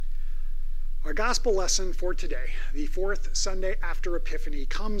Our gospel lesson for today, the fourth Sunday after Epiphany,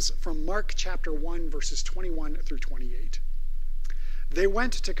 comes from Mark chapter 1, verses 21 through 28. They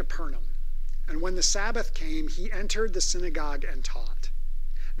went to Capernum, and when the Sabbath came, he entered the synagogue and taught.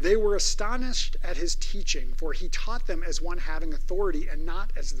 They were astonished at his teaching, for he taught them as one having authority and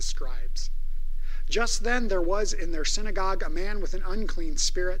not as the scribes. Just then there was in their synagogue a man with an unclean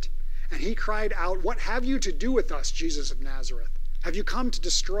spirit, and he cried out, "What have you to do with us, Jesus of Nazareth? Have you come to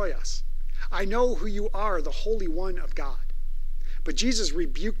destroy us? I know who you are, the Holy One of God." But Jesus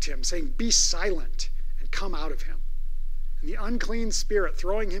rebuked him, saying, "Be silent and come out of him." And the unclean spirit,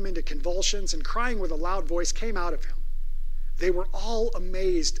 throwing him into convulsions and crying with a loud voice, came out of him. They were all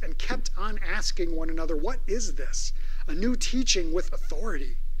amazed and kept on asking one another, "What is this? A new teaching with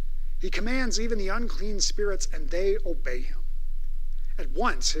authority. He commands even the unclean spirits, and they obey him." At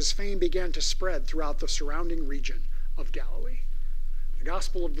once his fame began to spread throughout the surrounding region of Galilee. The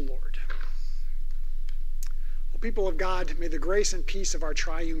Gospel of the Lord. Well, people of God, may the grace and peace of our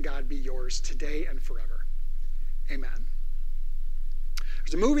triune God be yours today and forever. Amen.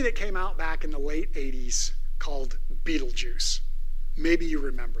 There's a movie that came out back in the late 80s called Beetlejuice. Maybe you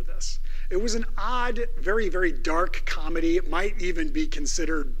remember this. It was an odd, very, very dark comedy. It might even be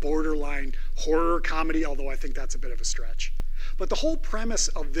considered borderline horror comedy, although I think that's a bit of a stretch. But the whole premise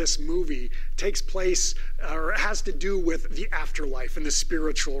of this movie takes place, or has to do with the afterlife and the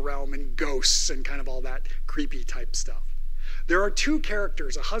spiritual realm and ghosts and kind of all that creepy type stuff. There are two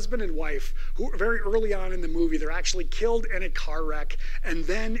characters, a husband and wife, who very early on in the movie, they're actually killed in a car wreck. And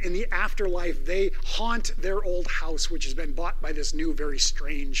then in the afterlife, they haunt their old house, which has been bought by this new, very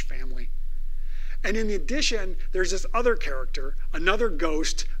strange family. And in addition, there's this other character, another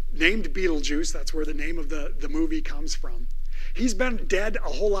ghost named Beetlejuice. That's where the name of the movie comes from. He's been dead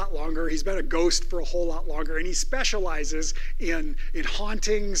a whole lot longer. He's been a ghost for a whole lot longer, and he specializes in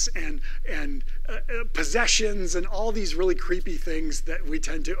hauntings and possessions and all these really creepy things that we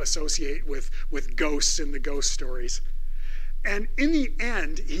tend to associate with ghosts in the ghost stories. And in the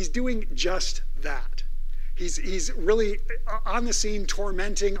end, he's doing just that. He's really on the scene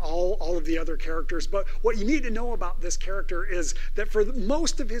tormenting all of the other characters. But what you need to know about this character is that for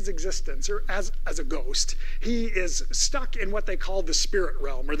most of his existence, or as a ghost, he is stuck in what they call the spirit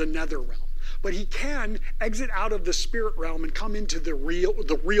realm or the nether realm. But he can exit out of the spirit realm and come into the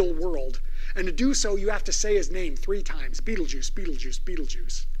real world. And to do so, you have to say his name 3 times. Beetlejuice, Beetlejuice,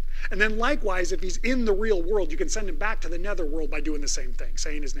 Beetlejuice. And then likewise, if he's in the real world, you can send him back to the nether world by doing the same thing,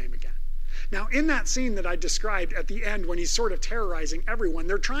 saying his name again. Now, in that scene that I described at the end when he's sort of terrorizing everyone,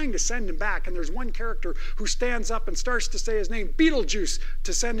 they're trying to send him back, and there's one character who stands up and starts to say his name, Beetlejuice,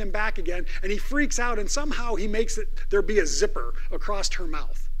 to send him back again, and he freaks out, and somehow he makes there be a zipper across her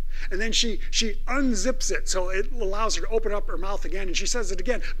mouth. And then she unzips it so it allows her to open up her mouth again, and she says it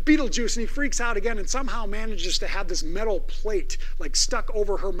again, Beetlejuice, and he freaks out again and somehow manages to have this metal plate like stuck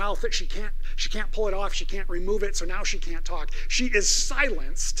over her mouth that she can't pull it off, she can't remove it, so now she can't talk. She is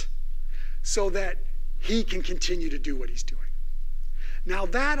silenced so that he can continue to do what he's doing. Now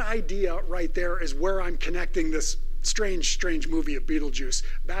that idea right there is where I'm connecting this strange movie of Beetlejuice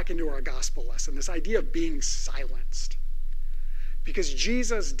back into our gospel lesson, this idea of being silenced. Because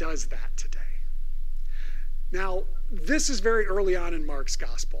Jesus does that today. Now, this is very early on in Mark's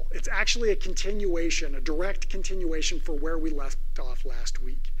gospel. It's actually a continuation, a direct continuation for where we left off last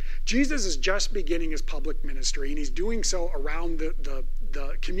week. Jesus is just beginning his public ministry, and he's doing so around the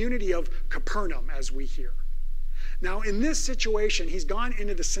community of Capernum, as we hear. Now, in this situation, he's gone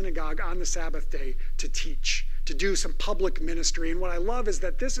into the synagogue on the Sabbath day to teach, to do some public ministry. And what I love is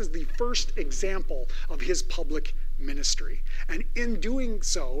that this is the first example of his public ministry. And in doing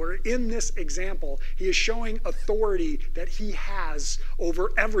so, or in this example, he is showing authority that he has over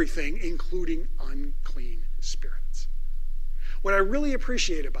everything, including unclean spirits. What I really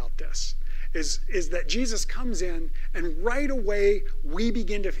appreciate about this is that Jesus comes in, and right away we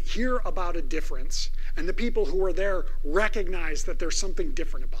begin to hear about a difference, and the people who are there recognize that there's something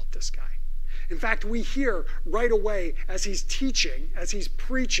different about this guy. In fact, we hear right away as he's teaching, as he's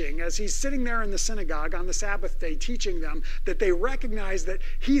preaching, as he's sitting there in the synagogue on the Sabbath day teaching them, that they recognize that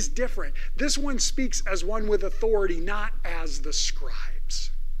he's different. This one speaks as one with authority, not as the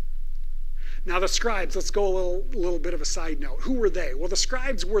scribes. Now the scribes, let's go a little bit of a side note. Who were they? Well, the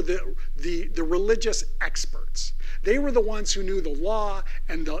scribes were the religious experts. They were the ones who knew the law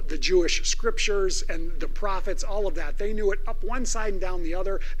and the Jewish scriptures and the prophets, all of that. They knew it up one side and down the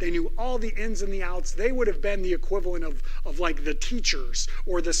other. They knew all the ins and the outs. They would have been the equivalent of like the teachers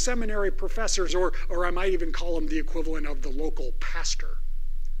or the seminary professors, or I might even call them the equivalent of the local pastor.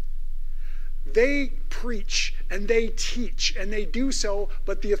 They preach and they teach and they do so,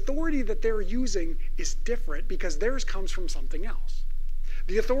 but the authority that they're using is different because theirs comes from something else.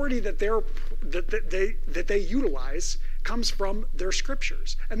 The authority that they utilize comes from their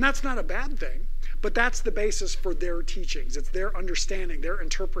scriptures. And that's not a bad thing, but that's the basis for their teachings. It's their understanding, their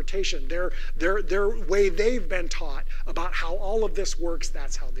interpretation, their way they've been taught about how all of this works.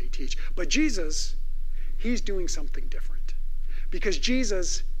 That's how they teach. But Jesus, he's doing something different because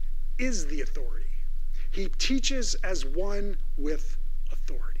Jesus is the authority. He teaches as one with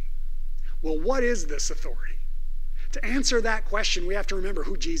authority. Well, what is this authority? To answer that question, we have to remember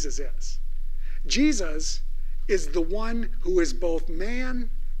who Jesus is. Jesus is the one who is both man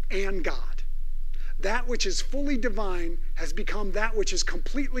and God. That which is fully divine has become that which is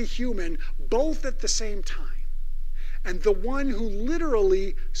completely human, both at the same time. And the one who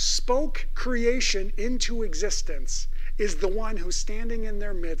literally spoke creation into existence is the one who's standing in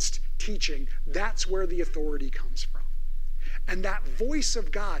their midst teaching. That's where the authority comes from. And that voice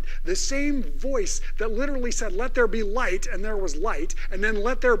of God, the same voice that literally said, let there be light, and there was light, and then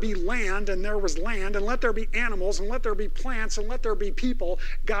let there be land, and there was land, and let there be animals, and let there be plants, and let there be people.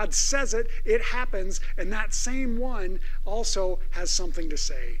 God says it, it happens, and that same one also has something to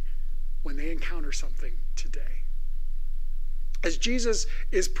say when they encounter something today. As Jesus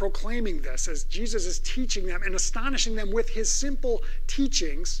is proclaiming this, as Jesus is teaching them and astonishing them with his simple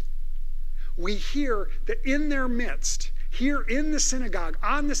teachings, we hear that in their midst, here in the synagogue,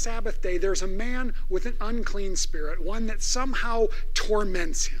 on the Sabbath day, there's a man with an unclean spirit, one that somehow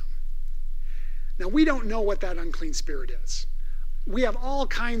torments him. Now, we don't know what that unclean spirit is. We have all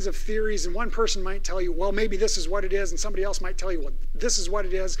kinds of theories, and one person might tell you, well, maybe this is what it is, and somebody else might tell you, well, this is what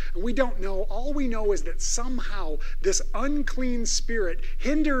it is, and we don't know. All we know is that somehow this unclean spirit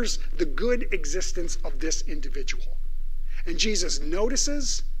hinders the good existence of this individual. And Jesus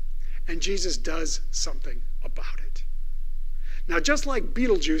notices, and Jesus does something about it. Now, just like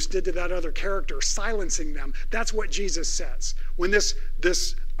Beetlejuice did to that other character, silencing them, that's what Jesus says. When this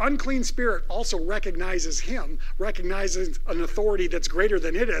unclean spirit also recognizes him, recognizes an authority that's greater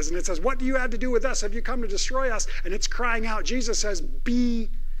than it is, and it says, what do you have to do with us? Have you come to destroy us? And it's crying out. Jesus says, be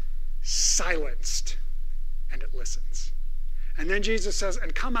silenced. And it listens. And then Jesus says,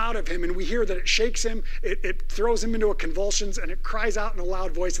 and come out of him. And we hear that it shakes him, it throws him into a convulsions, and it cries out in a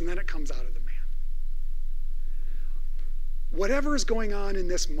loud voice, and then it comes out of the man. Whatever is going on in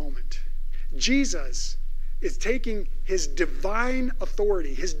this moment, Jesus is taking his divine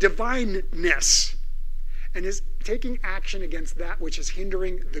authority, his divineness, and is taking action against that which is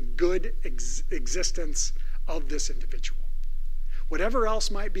hindering the good existence of this individual. Whatever else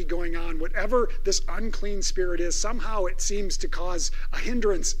might be going on, whatever this unclean spirit is, somehow it seems to cause a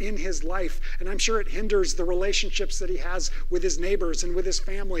hindrance in his life. And I'm sure it hinders the relationships that he has with his neighbors and with his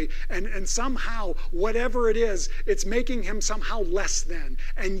family. And somehow, whatever it is, it's making him somehow less than.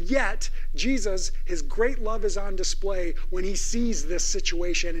 And yet, Jesus, his great love is on display when he sees this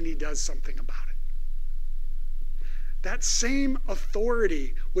situation and he does something about it. That same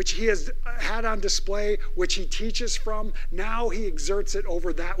authority which he has had on display, which he teaches from, now he exerts it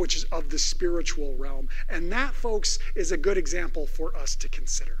over that which is of the spiritual realm. And that, folks, is a good example for us to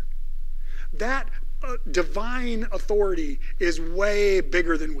consider. That divine authority is way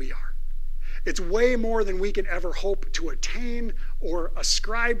bigger than we are. It's way more than we can ever hope to attain or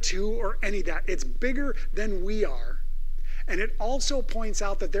ascribe to or any of that. It's bigger than we are. And it also points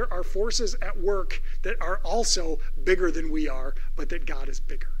out that there are forces at work that are also bigger than we are, but that God is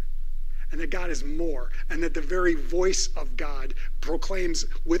bigger. And that God is more. And that the very voice of God proclaims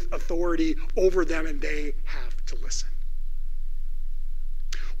with authority over them, and they have to listen.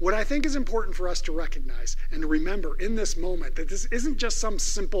 What I think is important for us to recognize and to remember in this moment, that this isn't just some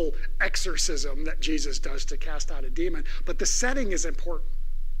simple exorcism that Jesus does to cast out a demon, but the setting is important.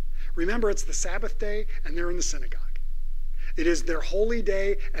 Remember, it's the Sabbath day, and they're in the synagogue. It is their holy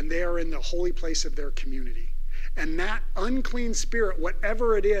day, and they are in the holy place of their community. And that unclean spirit,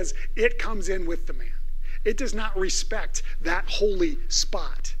 whatever it is, it comes in with the man. It does not respect that holy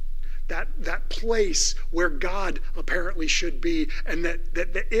spot, that place where God apparently should be, and that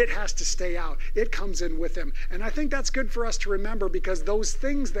it has to stay out. It comes in with him. And I think that's good for us to remember, because those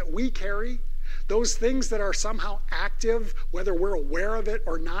things that we carry, those things that are somehow active, whether we're aware of it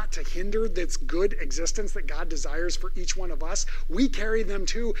or not, to hinder this good existence that God desires for each one of us, we carry them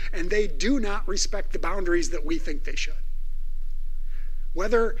too, and they do not respect the boundaries that we think they should.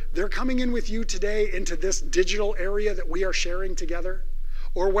 Whether they're coming in with you today into this digital area that we are sharing together,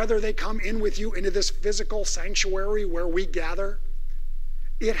 or whether they come in with you into this physical sanctuary where we gather,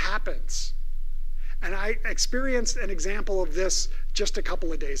 it happens. And I experienced an example of this just a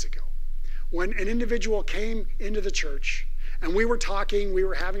couple of days ago. when an individual came into the church and we were talking, we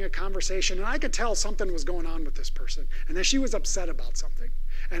were having a conversation, and I could tell something was going on with this person and that she was upset about something.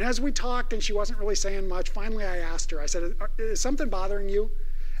 And as we talked and she wasn't really saying much, finally I asked her, I said, is something bothering you?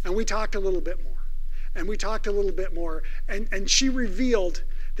 And we talked a little bit more. And we talked a little bit more. And she revealed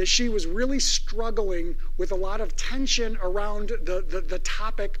that she was really struggling with a lot of tension around the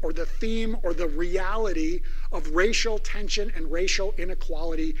topic or the theme or the reality of racial tension and racial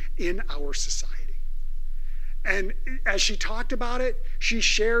inequality in our society. And as she talked about it, she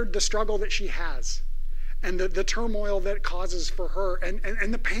shared the struggle that she has and the turmoil that it causes for her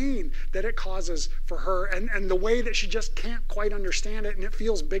and the pain that it causes for her and the way that she just can't quite understand it and it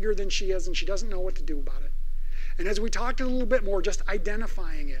feels bigger than she is and she doesn't know what to do about it. And as we talked a little bit more, just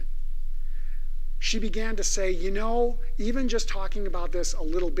identifying it, she began to say, you know, even just talking about this a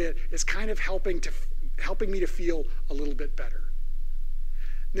little bit is kind of helping me to feel a little bit better.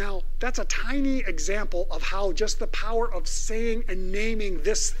 Now, that's a tiny example of how just the power of saying and naming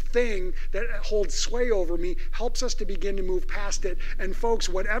this thing that holds sway over me helps us to begin to move past it. And folks,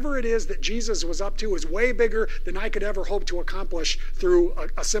 whatever it is that Jesus was up to is way bigger than I could ever hope to accomplish through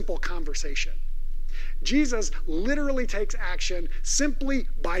a simple conversation. Jesus literally takes action simply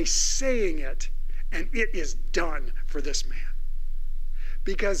by saying it, and it is done for this man.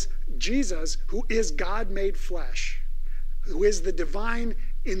 Because Jesus, who is God made flesh, who is the divine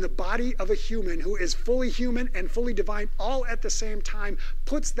in the body of a human, who is fully human and fully divine all at the same time,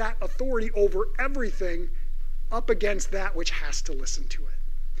 puts that authority over everything up against that which has to listen to it.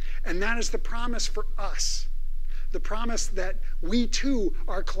 And that is the promise for us. The promise that we too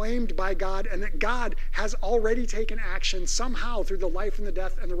are claimed by God and that God has already taken action somehow through the life and the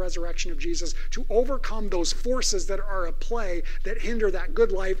death and the resurrection of Jesus to overcome those forces that are at play that hinder that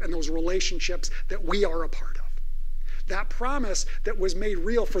good life and those relationships that we are a part of. That promise that was made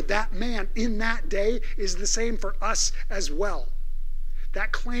real for that man in that day is the same for us as well.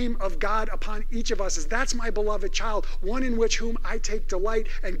 That claim of God upon each of us is, that's my beloved child, one in which whom I take delight,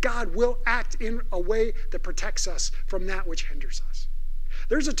 and God will act in a way that protects us from that which hinders us.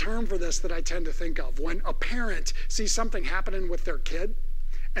 There's a term for this that I tend to think of. When a parent sees something happening with their kid,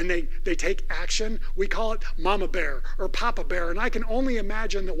 and they take action, we call it mama bear or papa bear. And I can only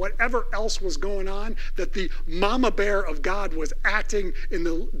imagine that whatever else was going on, that the mama bear of God was acting in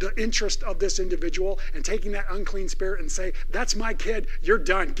the interest of this individual and taking that unclean spirit and say, that's my kid, you're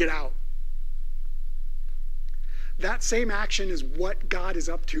done, get out. That same action is what God is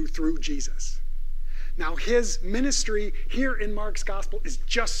up to through Jesus. Now, his ministry here in Mark's gospel is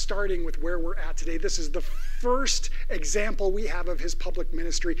just starting with where we're at today. This is the first example we have of his public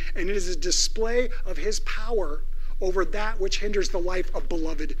ministry, and it is a display of his power over that which hinders the life of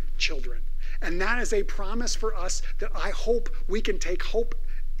beloved children. And that is a promise for us that I hope we can take hope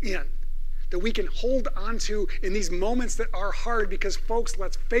in, that we can hold on to in these moments that are hard, because folks,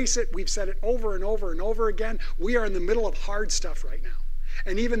 let's face it, we've said it over and over and over again, we are in the middle of hard stuff right now.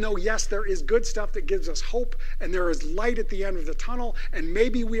 And even though, yes, there is good stuff that gives us hope and there is light at the end of the tunnel and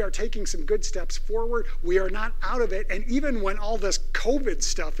maybe we are taking some good steps forward, we are not out of it. And even when all this COVID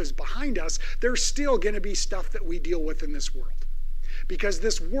stuff is behind us, there's still going to be stuff that we deal with in this world. Because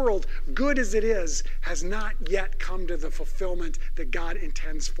this world, good as it is, has not yet come to the fulfillment that God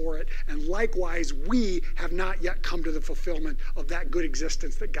intends for it. And likewise, we have not yet come to the fulfillment of that good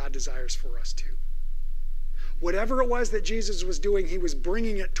existence that God desires for us too. Whatever it was that Jesus was doing, he was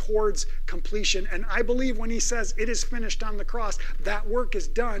bringing it towards completion. And I believe when he says it is finished on the cross, that work is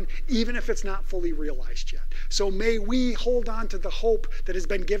done, even if it's not fully realized yet. So may we hold on to the hope that has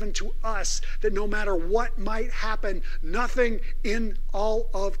been given to us, that no matter what might happen, nothing in all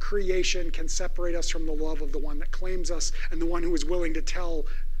of creation can separate us from the love of the one that claims us and the one who is willing to tell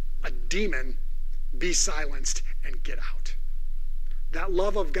a demon, be silenced and get out. That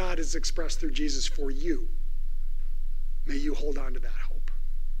love of God is expressed through Jesus for you. May you hold on to that hope.